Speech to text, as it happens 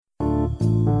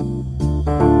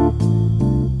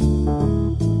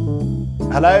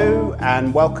Hello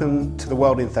and welcome to The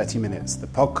World in 30 Minutes, the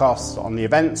podcast on the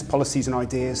events, policies and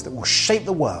ideas that will shape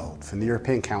the world from the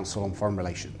European Council on Foreign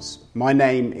Relations. My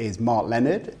name is Mark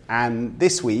Leonard, and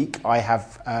this week I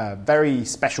have a very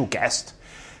special guest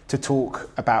to talk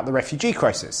about the refugee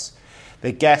crisis.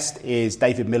 The guest is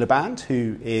David Miliband,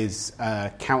 who is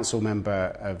a council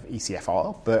member of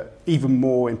ECFR, but even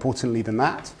more importantly than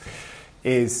that,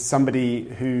 is somebody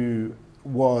who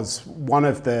was one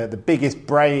of the biggest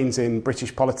brains in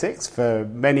British politics for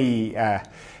many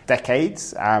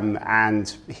decades,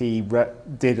 and he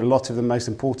did a lot of the most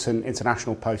important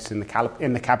international posts in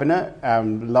the cabinet.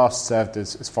 Last served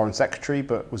as Foreign Secretary,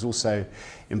 but was also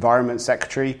Environment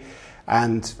Secretary,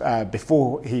 and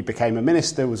before he became a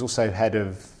minister was also head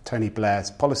of Tony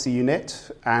Blair's policy unit.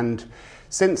 And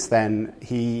since then,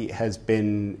 he has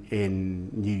been in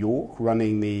New York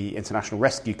running the International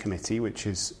Rescue Committee, which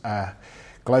is a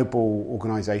global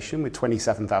organisation with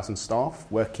 27,000 staff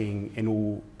working in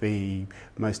all the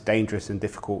most dangerous and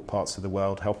difficult parts of the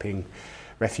world, helping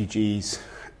refugees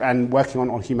and working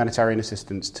on humanitarian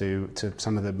assistance to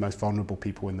some of the most vulnerable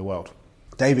people in the world.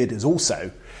 David has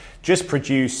also just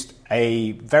produced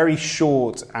a very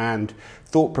short and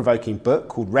thought-provoking book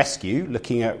called Rescue,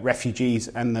 looking at refugees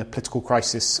and the political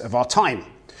crisis of our time.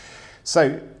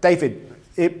 So, David,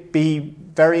 it'd be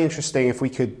very interesting if we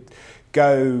could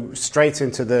go straight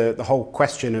into the whole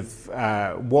question of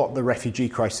what the refugee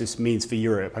crisis means for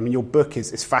Europe. I mean, your book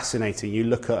is fascinating. You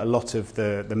look at a lot of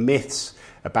the myths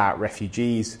about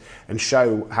refugees and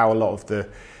show how a lot of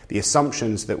the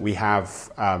assumptions that we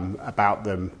have about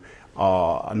them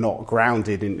are not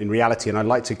grounded in reality. And I'd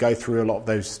like to go through a lot of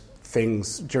those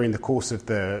things during the course of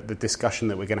the discussion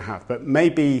that we're going to have. But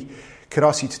maybe could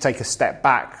ask you to take a step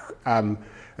back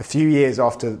a few years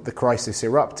after the crisis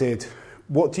erupted.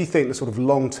 What do you think the sort of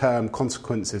long-term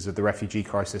consequences of the refugee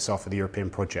crisis are for the European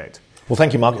project? Well,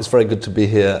 thank you, Mark. It's very good to be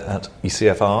here at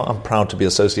ECFR. I'm proud to be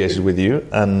associated with you,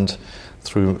 and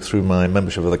through my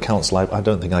membership of the council, I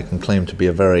don't think I can claim to be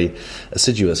a very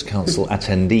assiduous council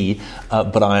attendee,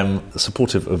 but I am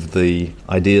supportive of the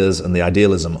ideas and the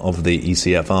idealism of the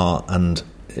ECFR, and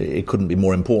it couldn't be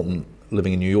more important.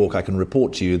 Living in New York, I can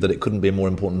report to you that it couldn't be a more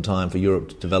important time for Europe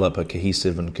to develop a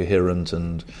cohesive and coherent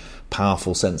and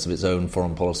powerful sense of its own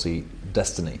foreign policy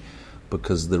destiny,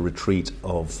 because the retreat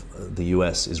of the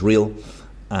US is real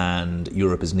and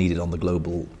Europe is needed on the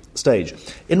global stage.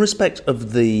 In respect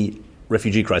of the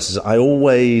refugee crisis, I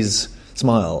always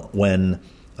smile when,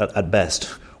 at best,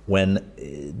 when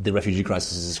the refugee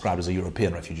crisis is described as a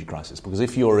European refugee crisis, because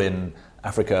if you're in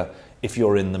Africa, if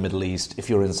you're in the Middle East, if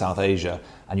you're in South Asia,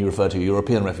 and you refer to a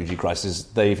European refugee crisis,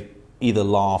 they either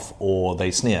laugh or they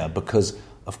sneer, because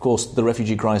of course, the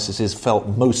refugee crisis is felt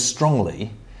most strongly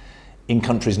in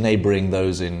countries neighbouring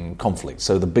those in conflict.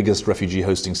 So the biggest refugee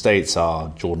hosting states are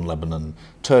Jordan, Lebanon,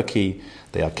 Turkey.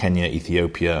 They are Kenya,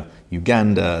 Ethiopia,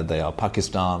 Uganda. They are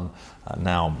Pakistan,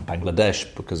 now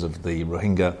Bangladesh because of the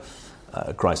Rohingya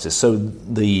crisis. So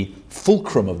the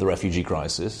fulcrum of the refugee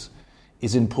crisis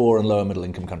is in poor and lower middle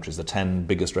income countries. The 10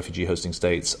 biggest refugee hosting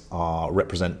states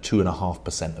represent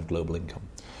 2.5% of global income.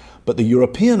 But the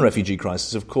European refugee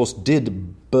crisis, of course,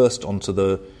 did burst onto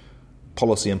the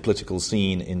policy and political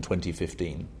scene in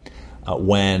 2015,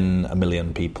 when 1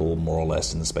 million people, more or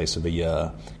less in the space of a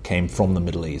year, came from the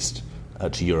Middle East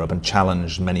to Europe and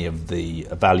challenged many of the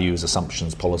values,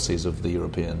 assumptions, policies of the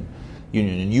European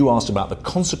Union. And you asked about the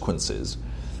consequences,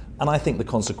 and I think the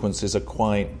consequences are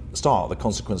quite stark. The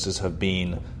consequences have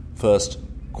been, first,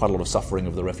 quite a lot of suffering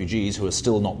of the refugees who are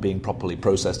still not being properly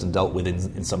processed and dealt with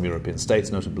in some European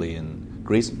states, notably in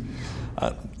Greece.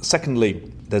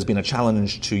 Secondly, there's been a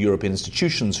challenge to European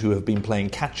institutions who have been playing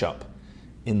catch-up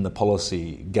in the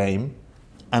policy game.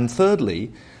 And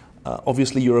thirdly,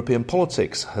 obviously European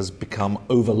politics has become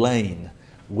overlain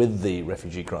with the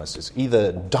refugee crisis,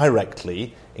 either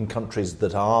directly in countries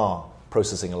that are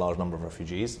processing a large number of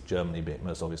refugees, Germany being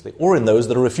most obviously, or in those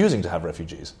that are refusing to have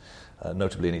refugees,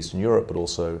 notably in Eastern Europe, but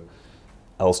also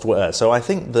elsewhere. So I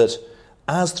think that,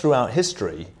 as throughout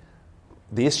history,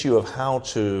 the issue of how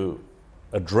to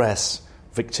address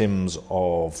victims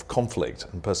of conflict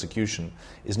and persecution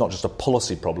is not just a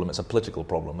policy problem, it's a political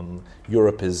problem, and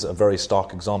Europe is a very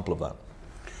stark example of that.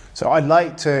 So I'd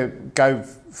like to go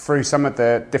through some of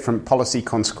the different policy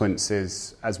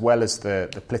consequences as well as the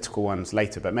political ones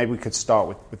later, but maybe we could start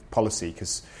with policy,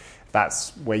 because that's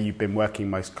where you've been working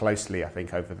most closely, I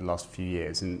think, over the last few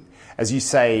years. And as you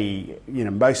say,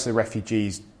 most of the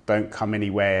refugees don't come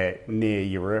anywhere near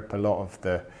Europe. A lot of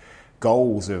the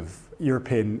goals of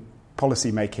European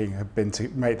policy making have been to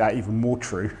make that even more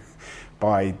true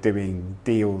by doing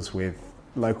deals with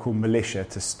local militia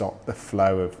to stop the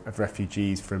flow of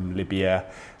refugees from Libya,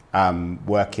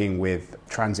 working with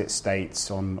transit states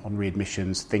on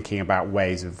readmissions, thinking about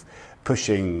ways of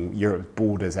pushing Europe's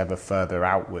borders ever further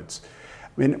outwards.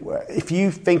 I mean, if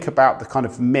you think about the kind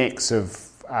of mix of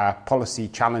policy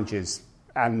challenges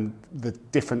and the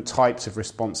different types of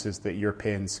responses that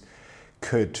Europeans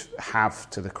could have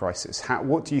to the crisis,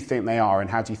 what do you think they are, and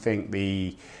how do you think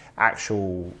the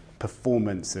actual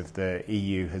performance of the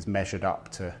EU has measured up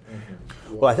to?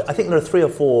 Mm-hmm. Well, I think there are 3 or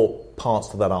 4 parts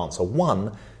to that answer.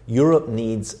 One, Europe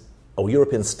needs, or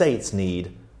European states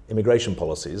need, immigration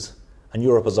policies, and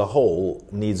Europe as a whole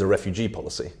needs a refugee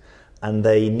policy. And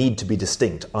they need to be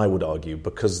distinct, I would argue,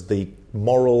 because the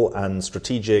moral and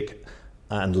strategic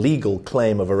and legal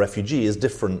claim of a refugee is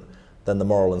different than the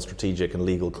moral and strategic and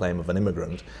legal claim of an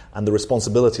immigrant. And the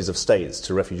responsibilities of states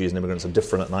to refugees and immigrants are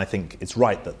different, and I think it's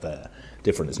right that they're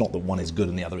different. It's not that one is good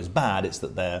and the other is bad, it's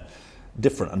that they're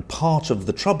different. And part of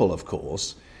the trouble, of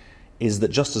course, is that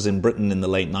just as in Britain in the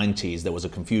late 90s there was a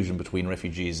confusion between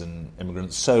refugees and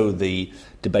immigrants, so the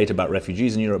debate about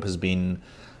refugees in Europe has been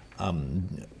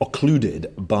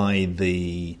occluded by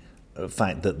the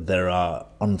fact that there are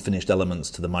unfinished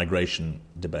elements to the migration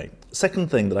debate.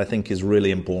 Second thing that I think is really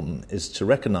important is to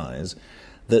recognise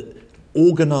that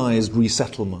organised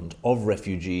resettlement of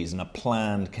refugees in a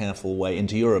planned, careful way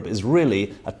into Europe is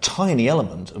really a tiny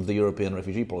element of the European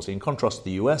refugee policy, in contrast to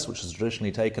the US, which has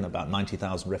traditionally taken about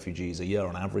 90,000 refugees a year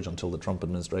on average until the Trump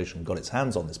administration got its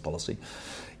hands on this policy.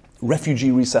 Refugee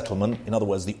resettlement, in other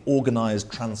words, the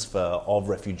organised transfer of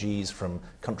refugees from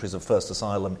countries of first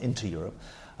asylum into Europe,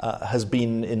 has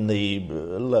been in the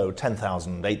low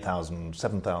 10,000, 8,000,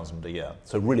 7,000 a year.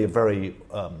 So really a very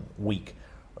weak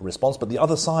response. But the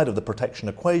other side of the protection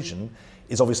equation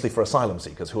is obviously for asylum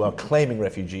seekers who are claiming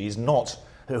refugees,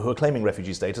 who are claiming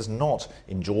refugee status not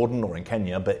in Jordan or in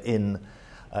Kenya, but in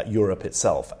Europe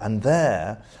itself. And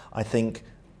there, I think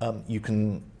you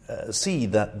can see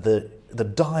that the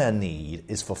dire need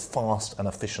is for fast and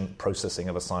efficient processing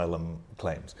of asylum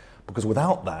claims. Because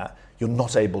without that, you're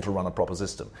not able to run a proper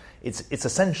system. It's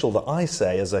essential that I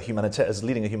say, as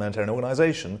leading a humanitarian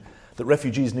organisation, that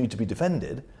refugees need to be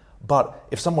defended. But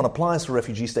if someone applies for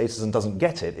refugee status and doesn't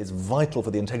get it, it's vital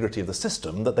for the integrity of the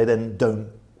system that they then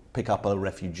don't pick up a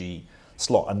refugee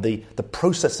slot. And the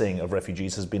processing of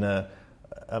refugees has been a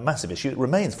massive issue. It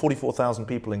remains 44,000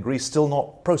 people in Greece still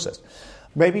not processed.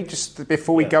 Maybe just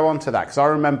before we go on to that, because I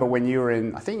remember when you were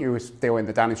I think you were still in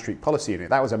the Downing Street Policy Unit,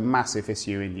 that was a massive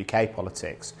issue in UK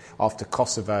politics. After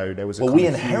Kosovo, there was we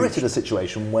inherited a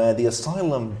situation where the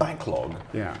asylum backlog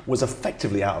was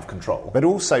effectively out of control. But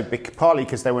also partly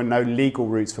because there were no legal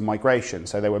routes for migration,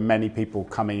 so there were many people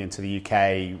coming into the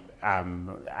UK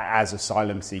as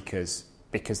asylum seekers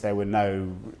because there were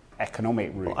no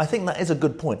economic routes. Well, I think that is a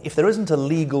good point. If there isn't a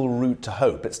legal route to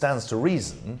hope, it stands to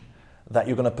reason that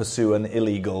you're going to pursue an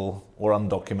illegal or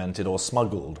undocumented or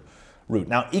smuggled route.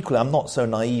 Now, equally, I'm not so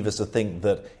naive as to think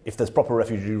that if there's proper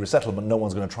refugee resettlement, no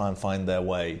one's going to try and find their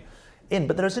way in.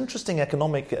 But there is interesting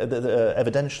economic,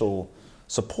 evidential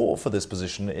support for this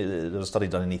position. There was a study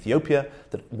done in Ethiopia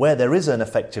that where there is an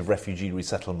effective refugee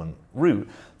resettlement route,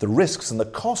 the risks and the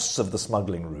costs of the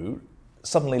smuggling route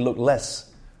suddenly look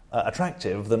less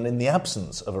attractive than in the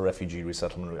absence of a refugee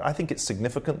resettlement route. I think it's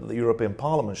significant that the European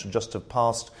Parliament should just have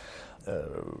passed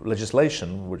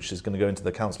legislation, which is going to go into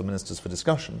the Council of Ministers for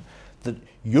discussion, that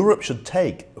Europe should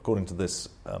take, according to this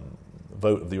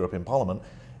vote of the European Parliament,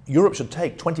 Europe should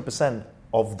take 20%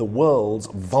 of the world's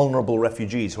vulnerable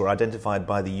refugees who are identified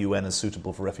by the UN as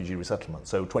suitable for refugee resettlement.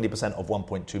 So 20% of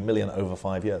 1.2 million over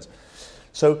 5 years.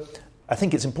 So I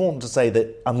think it's important to say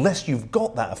that unless you've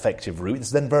got that effective route,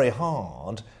 it's then very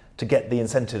hard to get the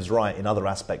incentives right in other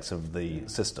aspects of the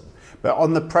system. But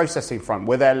on the processing front,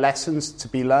 were there lessons to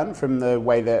be learned from the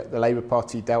way that the Labour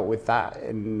Party dealt with that?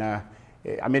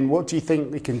 What do you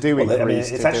think we can do in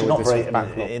Greece? It's actually not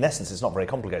very. In essence, it's not very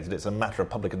complicated. It's a matter of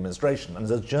public administration,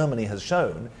 and as Germany has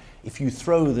shown, if you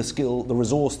throw the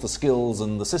resource, the skills,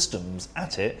 and the systems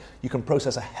at it, you can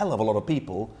process a hell of a lot of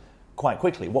people quite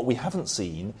quickly. What we haven't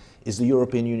seen is the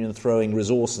European Union throwing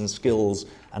resource and skills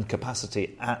and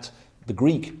capacity at the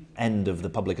Greek end of the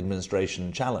public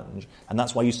administration challenge, and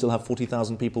that's why you still have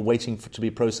 40,000 people waiting to be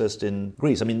processed in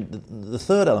Greece. I mean, the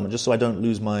third element, just so I don't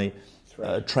lose my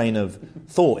train of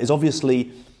thought, is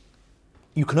obviously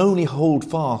you can only hold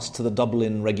fast to the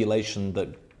Dublin regulation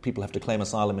that people have to claim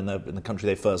asylum in the country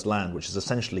they first land, which is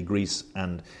essentially Greece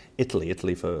and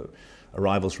Italy for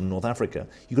arrivals from North Africa.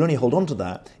 You can only hold on to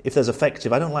that if there's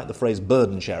effective, I don't like the phrase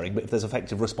burden sharing, but if there's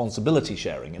effective responsibility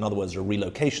sharing. In other words, a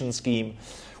relocation scheme,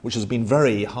 which has been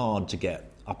very hard to get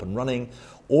up and running,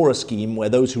 or a scheme where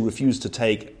those who refuse to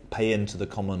take pay into the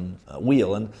common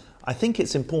wheel. And I think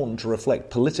it's important to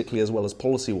reflect politically as well as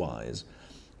policy-wise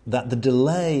that the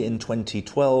delay in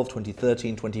 2012,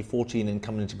 2013, 2014 in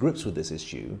coming into grips with this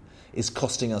issue is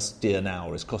costing us dear now,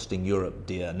 or is costing Europe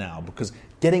dear now, because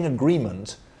getting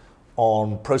agreement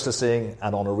on processing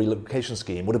and on a relocation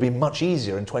scheme would have been much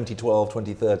easier in 2012,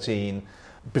 2013,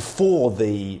 before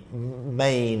the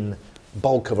main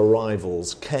bulk of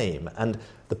arrivals came. And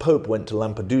the Pope went to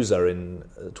Lampedusa in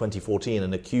 2014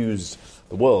 and accused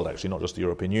the world, actually not just the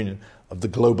European Union, of the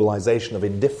globalization of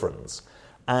indifference.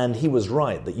 And he was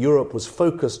right that Europe was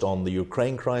focused on the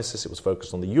Ukraine crisis, it was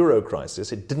focused on the Euro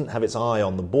crisis, it didn't have its eye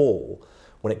on the ball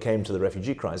when it came to the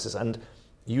refugee crisis. And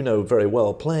you know very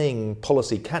well, playing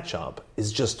policy catch-up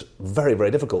is just very,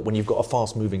 very difficult when you've got a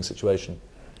fast-moving situation.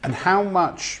 And how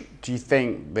much do you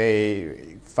think the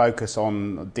focus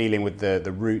on dealing with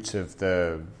the roots of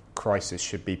the crisis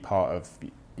should be part of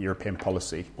European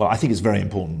policy? Well, I think it's very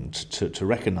important to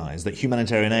recognise that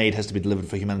humanitarian aid has to be delivered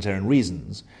for humanitarian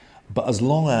reasons. But as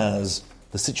long as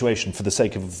the situation, for the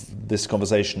sake of this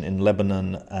conversation, in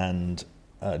Lebanon and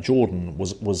Jordan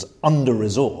was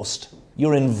under-resourced,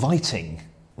 you're inviting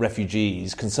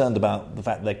refugees concerned about the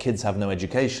fact that their kids have no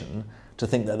education to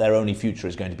think that their only future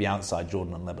is going to be outside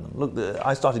Jordan and Lebanon. Look,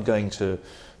 I started going to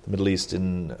the Middle East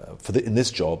in this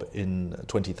job in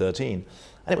 2013,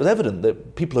 and it was evident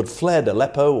that people had fled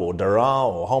Aleppo or Daraa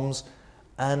or Homs,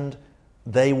 and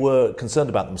they were concerned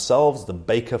about themselves, the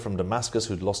baker from Damascus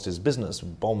who'd lost his business,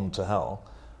 bombed to hell,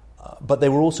 but they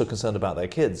were also concerned about their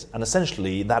kids. And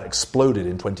essentially that exploded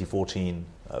in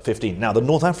 2014-15. Now, the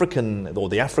North African, or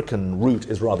the African route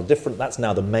is rather different. That's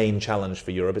now the main challenge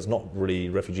for Europe. It's not really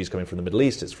refugees coming from the Middle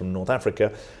East, it's from North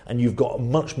Africa. And you've got a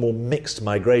much more mixed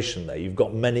migration there. You've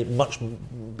got much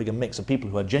bigger mix of people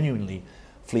who are genuinely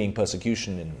fleeing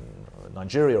persecution in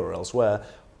Nigeria or elsewhere,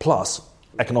 plus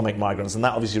economic migrants, and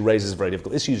that obviously raises very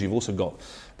difficult issues. You've also got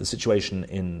the situation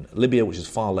in Libya, which is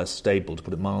far less stable, to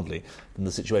put it mildly, than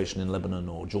the situation in Lebanon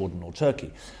or Jordan or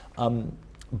Turkey.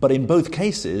 But in both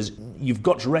cases, you've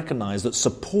got to recognise that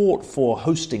support for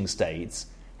hosting states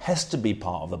has to be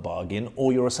part of the bargain,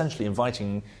 or you're essentially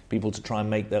inviting people to try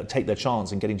and take their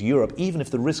chance in getting to Europe, even if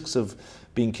the risks of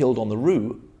being killed on the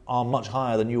route are much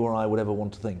higher than you or I would ever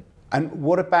want to think. And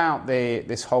what about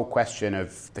this whole question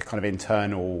of the kind of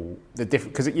internal, the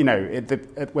different? Because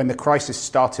when the crisis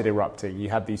started erupting, you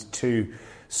had these two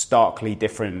starkly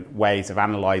different ways of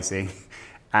analysing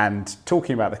and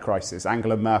talking about the crisis.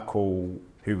 Angela Merkel,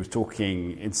 who was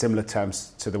talking in similar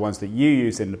terms to the ones that you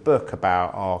use in the book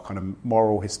about our kind of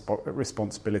moral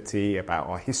responsibility, about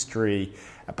our history,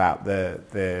 about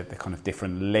the kind of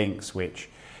different links which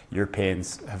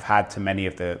Europeans have had to many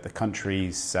of the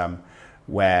countries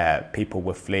where people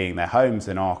were fleeing their homes,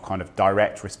 and our kind of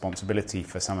direct responsibility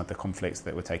for some of the conflicts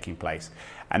that were taking place.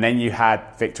 And then you had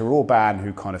Viktor Orban,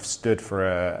 who kind of stood for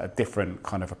a different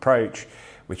kind of approach,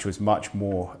 which was much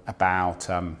more about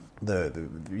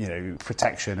the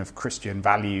protection of Christian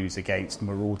values against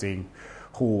marauding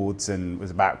hordes, and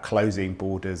was about closing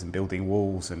borders and building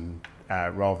walls, and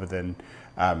rather than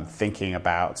thinking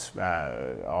about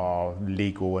our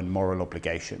legal and moral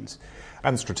obligations.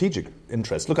 And strategic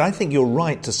interests. Look, I think you're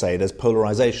right to say there's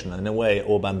polarisation. In a way,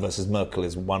 Orban versus Merkel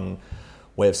is one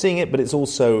way of seeing it, but it's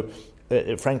also,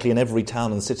 frankly, in every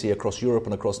town and city across Europe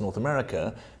and across North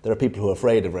America, there are people who are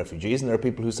afraid of refugees, and there are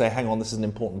people who say, hang on, this is an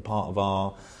important part of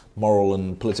our moral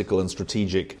and political and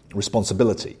strategic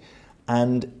responsibility.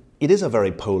 And it is a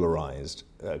very polarised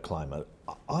climate.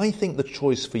 I think the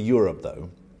choice for Europe, though,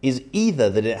 is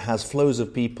either that it has flows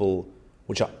of people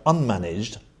which are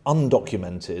unmanaged,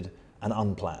 undocumented, and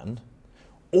unplanned,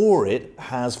 or it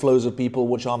has flows of people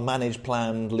which are managed,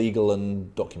 planned, legal,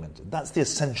 and documented. That's the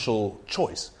essential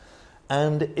choice.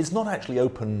 And it's not actually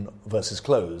open versus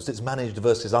closed, it's managed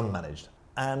versus unmanaged.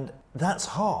 And that's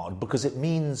hard because it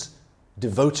means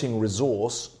devoting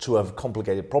resource to a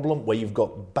complicated problem where you've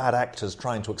got bad actors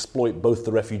trying to exploit both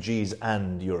the refugees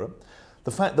and Europe.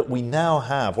 The fact that we now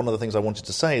have, one of the things I wanted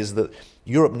to say is that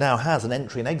Europe now has an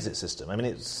entry and exit system. I mean,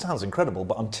 it sounds incredible,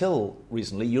 but until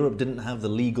recently, Europe didn't have the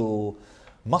legal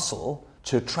muscle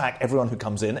to track everyone who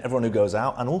comes in, everyone who goes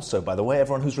out, and also, by the way,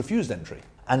 everyone who's refused entry.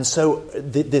 And so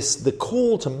the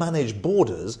call to manage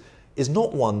borders is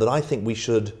not one that I think we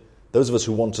should, those of us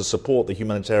who want to support the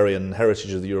humanitarian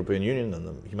heritage of the European Union and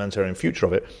the humanitarian future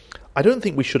of it, I don't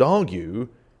think we should argue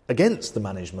against the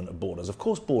management of borders. Of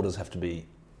course, borders have to be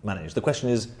managed. The question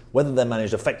is whether they're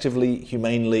managed effectively,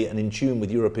 humanely, and in tune with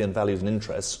European values and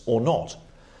interests or not.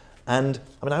 And,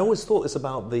 I mean, I always thought this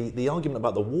about the argument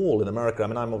about the wall in America. I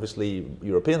mean, I'm obviously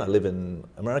European, I live in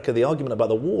America. The argument about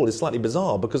the wall is slightly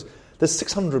bizarre because there's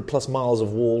 600 plus miles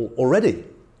of wall already.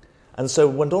 And so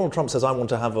when Donald Trump says, I want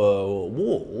to have a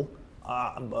wall,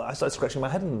 I started scratching my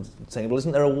head and saying, well,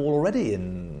 isn't there a wall already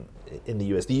in the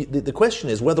US? The question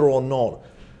is whether or not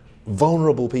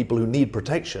vulnerable people who need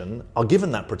protection are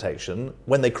given that protection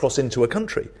when they cross into a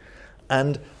country.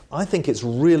 And I think it's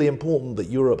really important that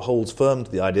Europe holds firm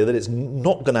to the idea that it's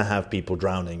not going to have people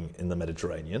drowning in the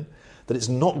Mediterranean, that it's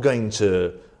not going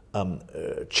to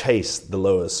chase the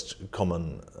lowest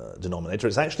common denominator.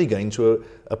 It's actually going to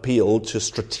appeal to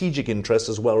strategic interest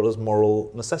as well as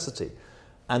moral necessity.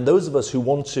 And those of us who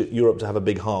want Europe to have a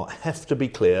big heart have to be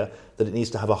clear that it needs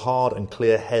to have a hard and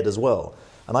clear head as well.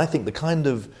 And I think the kind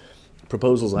of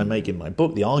proposals I make in my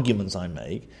book, the arguments I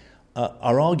make,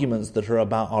 are arguments that are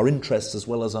about our interests as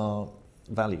well as our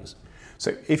values.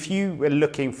 So if you were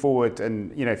looking forward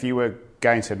and, if you were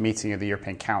going to a meeting of the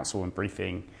European Council and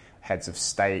briefing heads of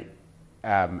state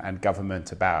and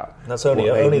government about... That's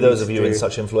only those of you in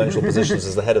such influential positions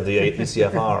as the head of the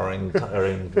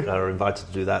ECFR are invited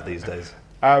to do that these days.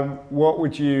 What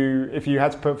would you, if you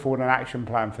had to put forward an action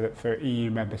plan for EU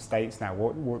member states now,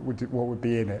 what would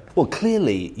be in it? Well,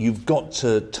 clearly you've got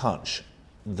to touch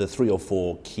the 3 or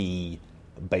 4 key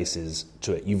bases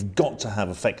to it. You've got to have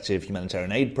effective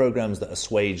humanitarian aid programs that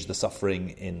assuage the suffering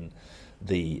in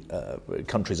the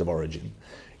countries of origin.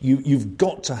 You've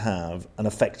got to have an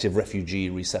effective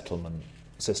refugee resettlement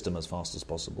system as fast as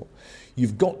possible.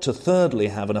 You've got to, thirdly,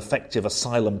 have an effective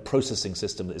asylum processing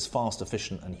system that is fast,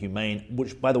 efficient and humane,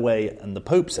 which, by the way, and the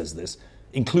Pope says this,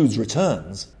 includes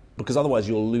returns, because otherwise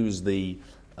you'll lose the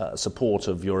support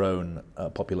of your own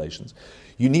populations.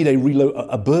 You need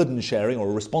a burden sharing or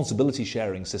a responsibility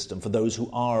sharing system for those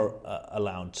who are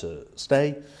allowed to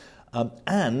stay.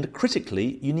 And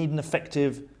critically, you need an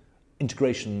effective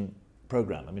integration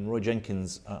program. I mean, Roy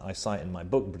Jenkins, I cite in my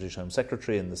book, British Home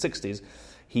Secretary in the 60s,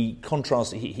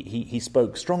 he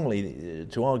spoke strongly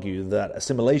to argue that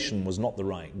assimilation was not the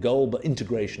right goal, but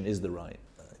integration is the right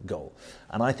goal.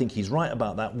 And I think he's right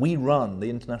about that. We run, the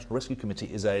International Rescue Committee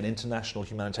is an international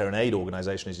humanitarian aid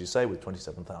organisation, as you say, with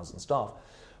 27,000 staff.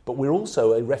 But we're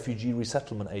also a refugee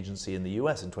resettlement agency in the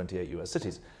US, in 28 US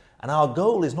cities. And our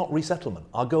goal is not resettlement.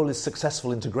 Our goal is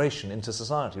successful integration into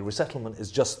society. Resettlement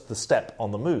is just the step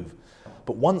on the move.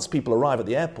 But once people arrive at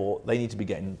the airport, they need to be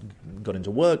got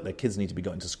into work, their kids need to be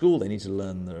got into school, they need to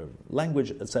learn the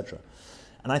language, etc.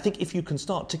 And I think if you can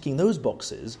start ticking those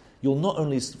boxes, you'll not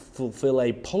only fulfill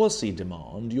a policy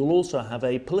demand, you'll also have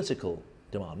a political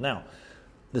demand. Now,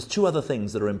 there's 2 other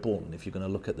things that are important if you're going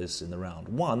to look at this in the round.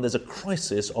 One, there's a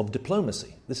crisis of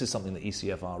diplomacy. This is something that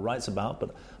ECFR writes about,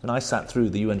 but when I sat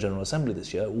through the UN General Assembly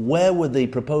this year, where were the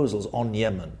proposals on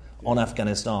Yemen, on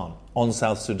Afghanistan, on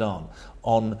South Sudan,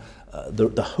 on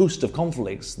the host of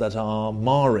conflicts that are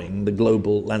marring the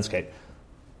global landscape?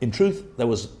 In truth, there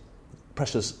was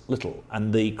precious little,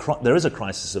 and there is a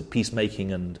crisis of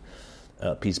peacemaking and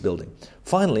peace building.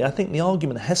 Finally, I think the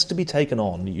argument has to be taken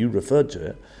on, you referred to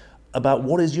it, about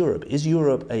what is Europe. Is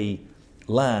Europe a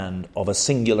land of a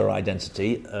singular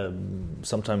identity?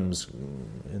 Sometimes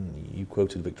you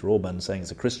quoted Viktor Orban saying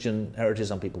it's a Christian heritage,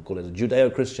 some people call it a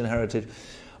Judeo-Christian heritage,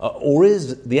 or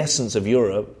is the essence of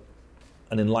Europe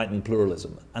an enlightened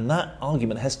pluralism? And that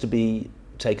argument has to be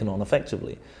taken on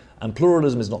effectively. And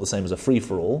pluralism is not the same as a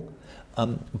free-for-all,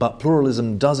 but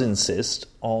pluralism does insist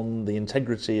on the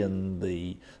integrity and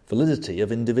the validity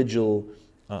of individual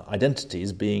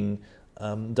identities being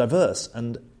diverse,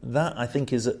 and that I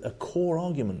think is a core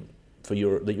argument for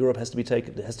Europe that Europe has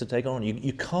to take on.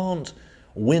 You can't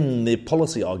win the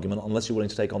policy argument unless you're willing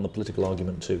to take on the political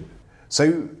argument too.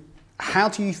 So, how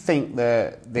do you think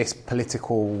that this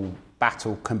political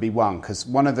battle can be won? Because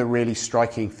one of the really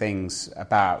striking things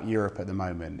about Europe at the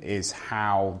moment is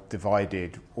how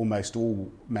divided almost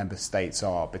all member states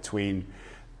are between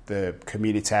the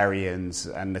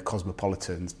communitarians and the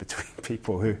cosmopolitans, between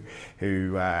people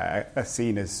who are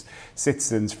seen as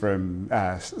citizens from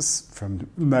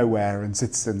nowhere and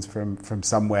citizens from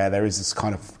somewhere. There is this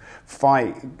kind of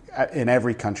fight in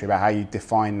every country about how you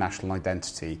define national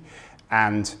identity,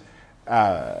 and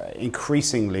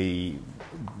increasingly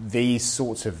these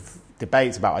sorts of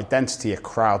debates about identity are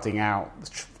crowding out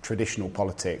traditional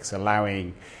politics,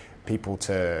 allowing people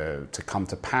to come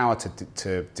to power,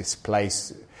 to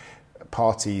displace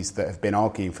parties that have been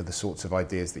arguing for the sorts of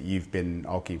ideas that you've been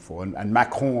arguing for. And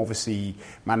Macron obviously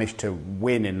managed to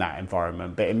win in that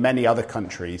environment, but in many other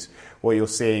countries, what you're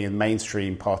seeing is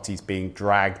mainstream parties being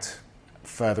dragged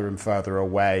further and further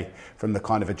away from the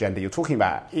kind of agenda you're talking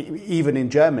about. Even in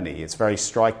Germany, it's very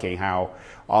striking how,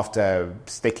 after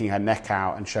sticking her neck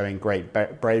out and showing great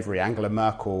bravery, Angela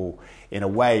Merkel, in a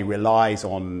way, relies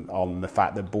on the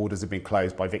fact that borders have been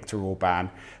closed by Viktor Orban.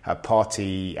 Her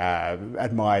party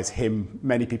admires him.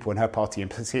 Many people in her party, and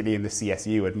particularly in the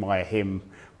CSU, admire him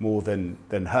more than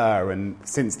her. And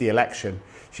since the election,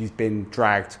 she's been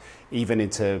dragged even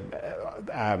into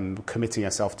committing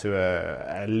herself to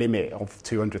a limit of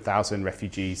 200,000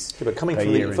 refugees. Yeah, but coming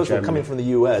from the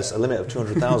US, a limit of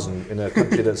 200,000 in a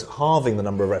country that's halving the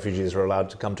number of refugees who are allowed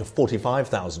to come to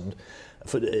 45,000,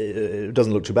 it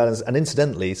doesn't look too bad. And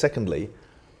incidentally, secondly,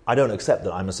 I don't accept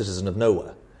that I'm a citizen of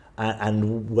nowhere.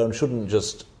 And one shouldn't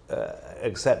just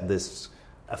accept this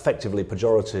effectively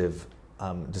pejorative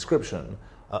description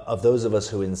of those of us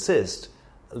who insist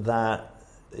that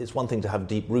it's one thing to have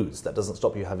deep roots. That doesn't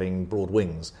stop you having broad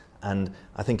wings. And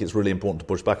I think it's really important to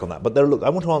push back on that. But look, I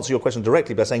want to answer your question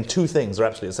directly by saying two things are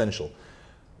absolutely essential.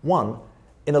 One,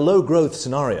 in a low-growth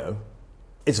scenario,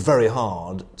 it's very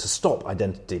hard to stop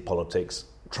identity politics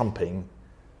trumping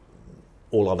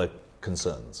all other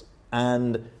concerns.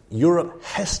 And Europe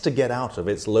has to get out of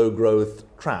its low-growth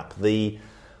trap. The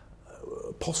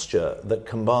posture that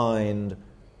combined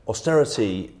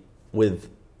austerity with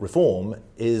reform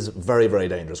is very, very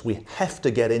dangerous. We have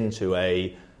to get into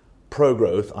a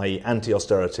pro-growth, i.e.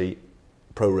 anti-austerity,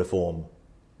 pro-reform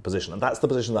position. And that's the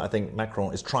position that I think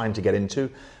Macron is trying to get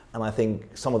into. And I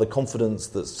think some of the confidence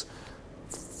that's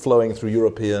flowing through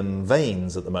European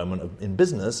veins at the moment in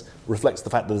business reflects the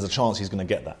fact that there's a chance he's going to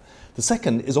get that. The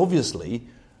second is obviously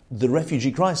the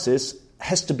refugee crisis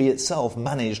has to be itself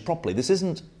managed properly. This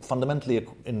isn't fundamentally,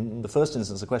 in the first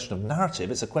instance, a question of narrative.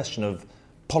 It's a question of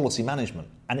policy management.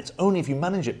 And it's only if you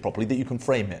manage it properly that you can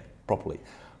frame it properly.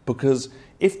 Because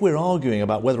if we're arguing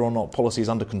about whether or not policy is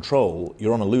under control,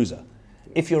 you're on a loser.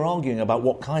 If you're arguing about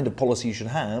what kind of policy you should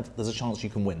have, there's a chance you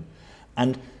can win.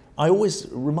 And I always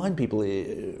remind people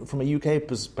from a UK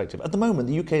perspective, at the moment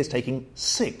the UK is taking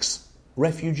 6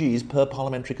 refugees per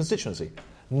parliamentary constituency.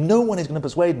 No one is going to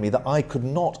persuade me that I could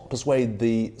not persuade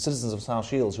the citizens of South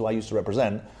Shields, who I used to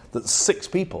represent, that 6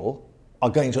 people are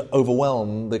going to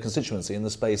overwhelm the constituency in the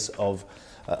space of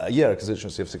a year, a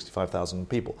constituency of 65,000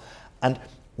 people. And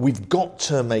we've got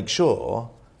to make sure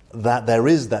that there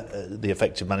is the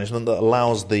effective management that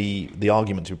allows the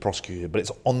argument to be prosecuted. But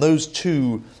it's on those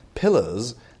two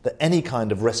pillars that any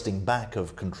kind of resting back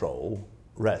of control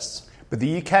rests. But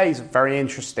the UK is a very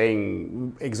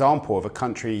interesting example of a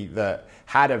country that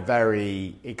had a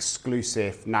very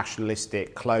exclusive,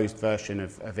 nationalistic, closed version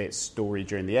of its story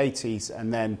during the 80s.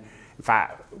 And then, in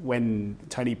fact, when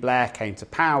Tony Blair came to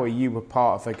power, you were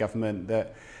part of a government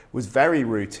that was very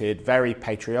rooted, very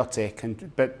patriotic,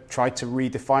 but tried to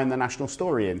redefine the national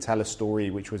story and tell a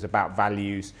story which was about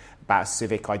values, about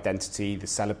civic identity, the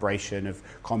celebration of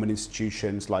common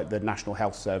institutions like the National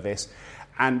Health Service,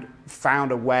 and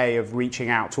found a way of reaching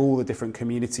out to all the different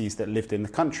communities that lived in the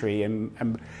country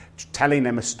and telling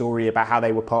them a story about how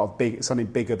they were part of something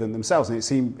bigger than themselves. And it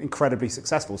seemed incredibly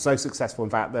successful, so successful, in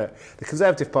fact, that the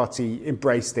Conservative Party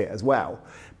embraced it as well.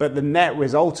 But the net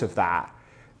result of that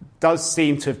does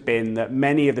seem to have been that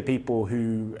many of the people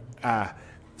who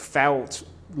felt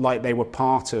like they were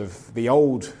part of the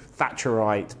old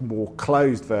Thatcherite, more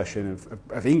closed version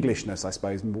of Englishness, I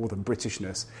suppose, more than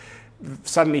Britishness,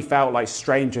 suddenly felt like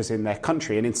strangers in their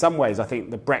country. And in some ways, I think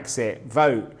the Brexit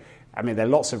vote, I mean, there are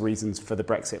lots of reasons for the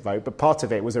Brexit vote, but part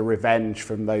of it was a revenge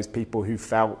from those people who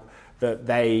felt that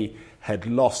they had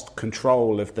lost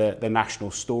control of the national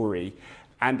story.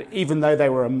 And even though they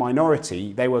were a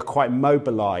minority, they were quite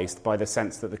mobilised by the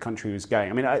sense that the country was going.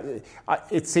 I mean,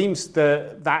 it seems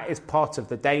that is part of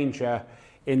the danger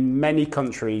in many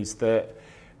countries, that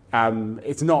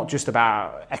it's not just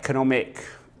about economic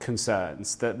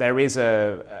concerns, that there is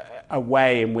a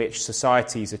way in which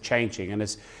societies are changing. And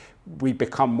as we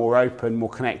become more open, more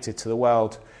connected to the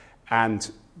world,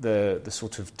 and the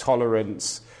sort of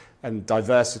tolerance and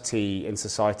diversity in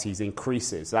societies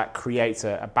increases, that creates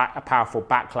a powerful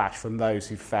backlash from those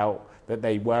who felt that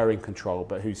they were in control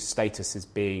but whose status is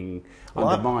being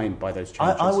undermined by those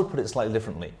changes. I would put it slightly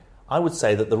differently. I would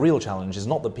say that the real challenge is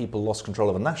not that people lost control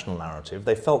of a national narrative,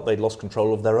 they felt they'd lost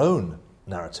control of their own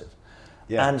narrative.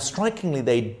 Yeah. And strikingly,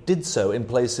 they did so in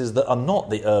places that are not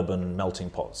the urban melting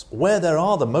pots. Where there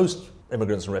are the most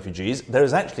immigrants and refugees, there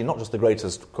is actually not just the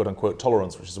greatest, quote-unquote,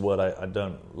 tolerance, which is a word I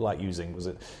don't like using, because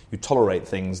you tolerate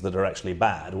things that are actually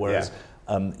bad, whereas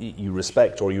you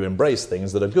respect or you embrace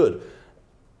things that are good.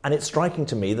 And it's striking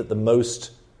to me that the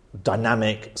most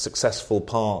dynamic, successful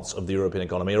parts of the European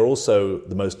economy are also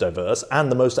the most diverse and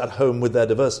the most at home with their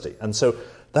diversity. And so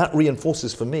that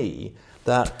reinforces for me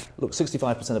that, look,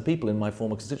 65% of people in my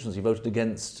former constituency voted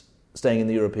against staying in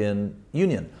the European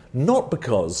Union. Not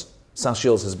because South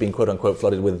Shields has been, quote-unquote,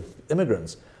 flooded with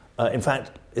immigrants. In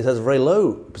fact, it has a very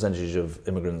low percentage of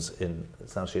immigrants in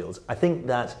South Shields. I think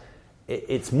that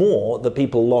it's more that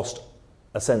people lost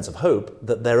a sense of hope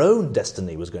that their own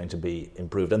destiny was going to be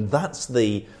improved. And that's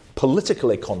the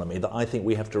political economy that I think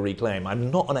we have to reclaim. I'm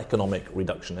not an economic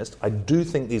reductionist. I do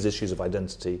think these issues of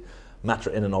identity matter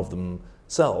in and of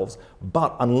themselves.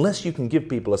 But unless you can give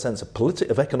people a sense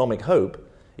of economic hope,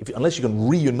 unless you can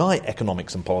reunite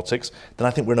economics and politics, then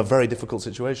I think we're in a very difficult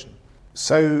situation.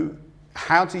 So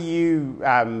how do you,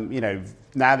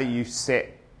 now that you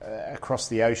sit across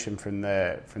the ocean from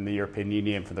the European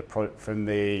Union, from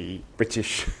the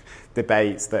British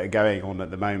debates that are going on at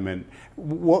the moment,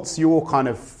 what's your kind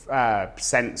of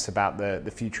sense about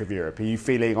the future of Europe? Are you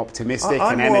feeling optimistic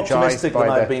and energized? I'm more optimistic than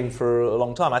I've been for a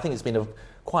long time. I think it's been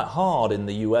quite hard in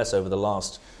the US over the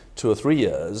last 2 or 3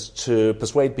 years to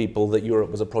persuade people that Europe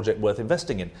was a project worth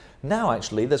investing in. Now,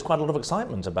 actually, there's quite a lot of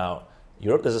excitement about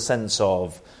Europe. There's a sense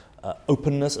of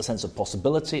openness, a sense of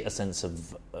possibility, a sense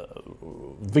of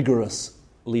vigorous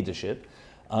leadership.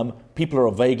 People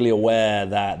are vaguely aware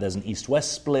that there's an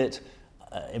East-West split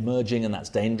emerging, and that's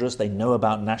dangerous. They know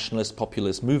about nationalist,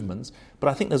 populist movements. But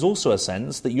I think there's also a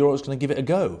sense that Europe's going to give it a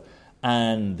go.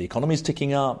 And the economy's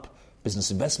ticking up, business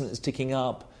investment is ticking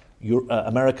up,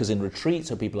 America's in retreat,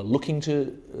 so people are looking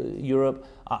to Europe.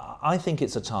 I think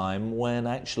it's a time when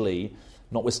actually,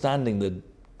 notwithstanding the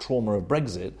trauma of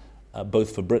Brexit,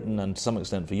 both for Britain and to some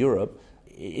extent for Europe,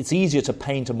 it's easier to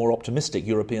paint a more optimistic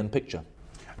European picture.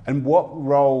 And what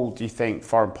role do you think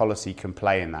foreign policy can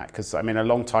play in that? Because, I mean, a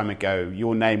long time ago,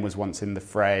 your name was once in the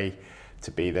fray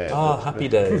to be the... happy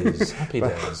days, happy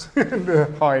days.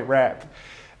 The high rep.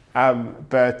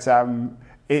 But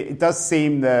it does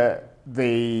seem that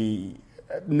the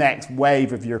next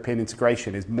wave of European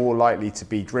integration is more likely to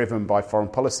be driven by foreign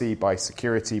policy, by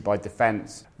security, by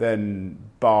defence, than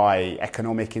by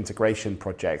economic integration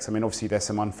projects. I mean, obviously, there's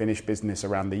some unfinished business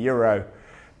around the euro,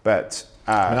 but...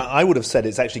 I would have said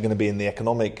it's actually going to be in the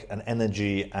economic and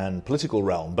energy and political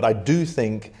realm, but I do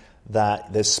think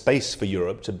that there's space for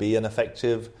Europe to be an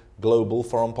effective global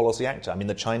foreign policy actor. I mean,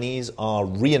 the Chinese are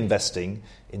reinvesting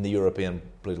in the European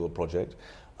political project.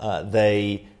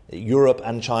 Europe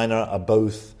and China are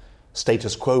both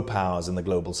status quo powers in the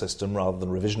global system rather than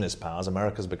revisionist powers.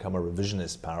 America's become a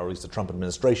revisionist power, or at least the Trump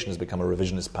administration has become a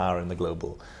revisionist power in the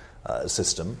global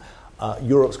system.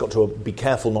 Europe's got to be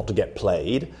careful not to get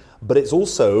played, but it's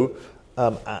also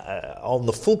on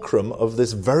the fulcrum of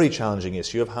this very challenging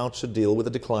issue of how to deal with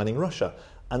a declining Russia.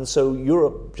 And so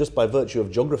Europe, just by virtue of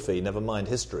geography, never mind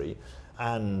history,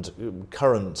 and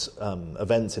current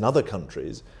events in other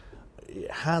countries,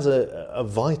 has a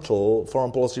vital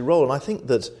foreign policy role. And I think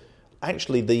that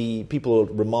actually the people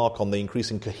remark on the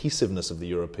increasing cohesiveness of the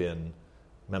European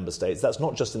member states. That's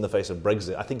not just in the face of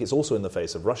Brexit. I think it's also in the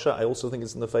face of Russia. I also think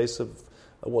it's in the face of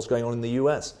what's going on in the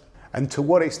US. And to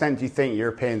what extent do you think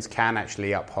Europeans can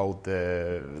actually uphold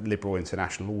the liberal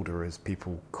international order, as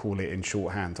people call it in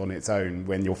shorthand, on its own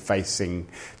when you're facing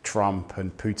Trump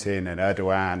and Putin and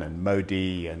Erdogan and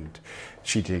Modi and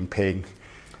Xi Jinping?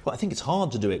 Well, I think it's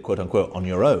hard to do it, quote-unquote, on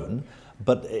your own,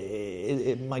 but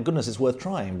my goodness, it's worth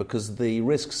trying, because the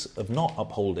risks of not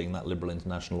upholding that liberal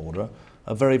international order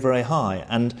are very, very high.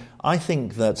 And I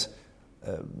think that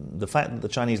the fact that the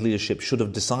Chinese leadership should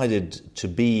have decided to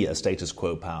be a status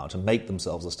quo power, to make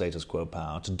themselves a status quo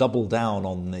power, to double down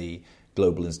on the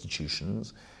global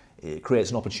institutions, it creates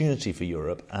an opportunity for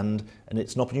Europe, and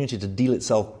it's an opportunity to deal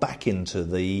itself back into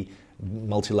the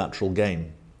multilateral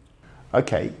game.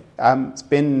 Okay, it's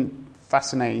been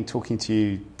fascinating talking to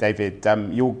you, David.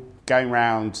 You're going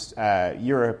around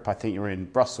Europe. I think you're in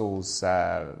Brussels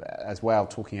as well,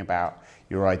 talking about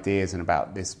your ideas and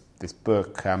about this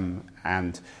book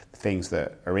and the things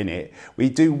that are in it. We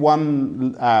do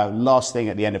one last thing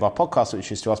at the end of our podcast,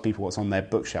 which is to ask people what's on their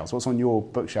bookshelves. What's on your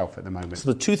bookshelf at the moment?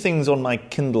 So the two things on my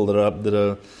Kindle that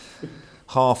are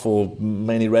half or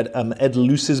mainly read, Ed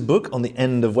Luce's book On the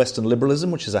End of Western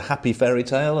Liberalism, which is a happy fairy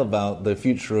tale about the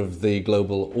future of the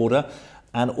global order,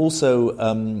 and also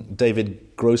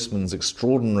David Grossman's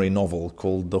extraordinary novel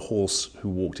called The Horse Who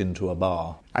Walked Into a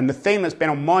Bar. And the thing that's been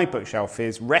on my bookshelf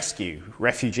is Rescue,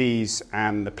 Refugees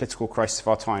and the Political Crisis of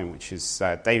Our Time, which is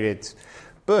David's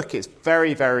book. It's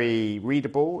very, very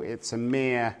readable. It's a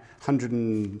mere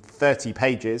 130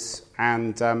 pages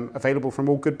and available from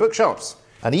all good bookshops.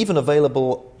 And even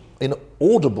available in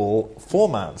audible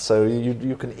format, so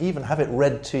you can even have it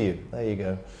read to you. There you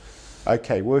go.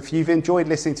 Okay, well, if you've enjoyed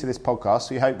listening to this podcast,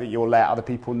 we hope that you'll let other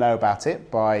people know about it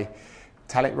by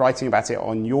writing about it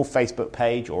on your Facebook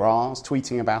page or ours,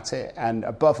 tweeting about it, and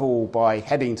above all by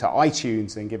heading to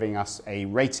iTunes and giving us a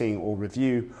rating or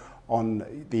review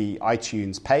on the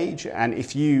iTunes page. And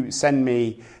if you send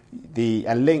me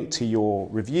a link to your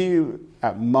review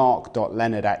at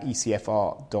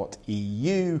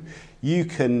mark.leonard@ecfr.eu, you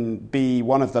can be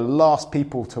one of the last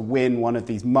people to win one of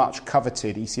these much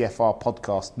coveted ECFR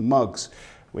podcast mugs,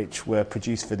 which were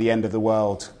produced for the End of the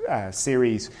World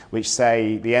series, which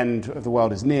say the end of the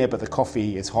world is near, but the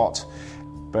coffee is hot.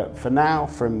 But for now,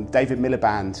 from David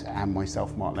Miliband and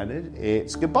myself, Mark Leonard,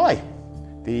 it's goodbye.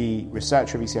 The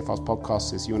researcher of ECFR's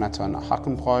podcast is Jonathan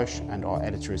Hackenbroich, and our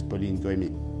editor is Pauline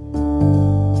Goemi.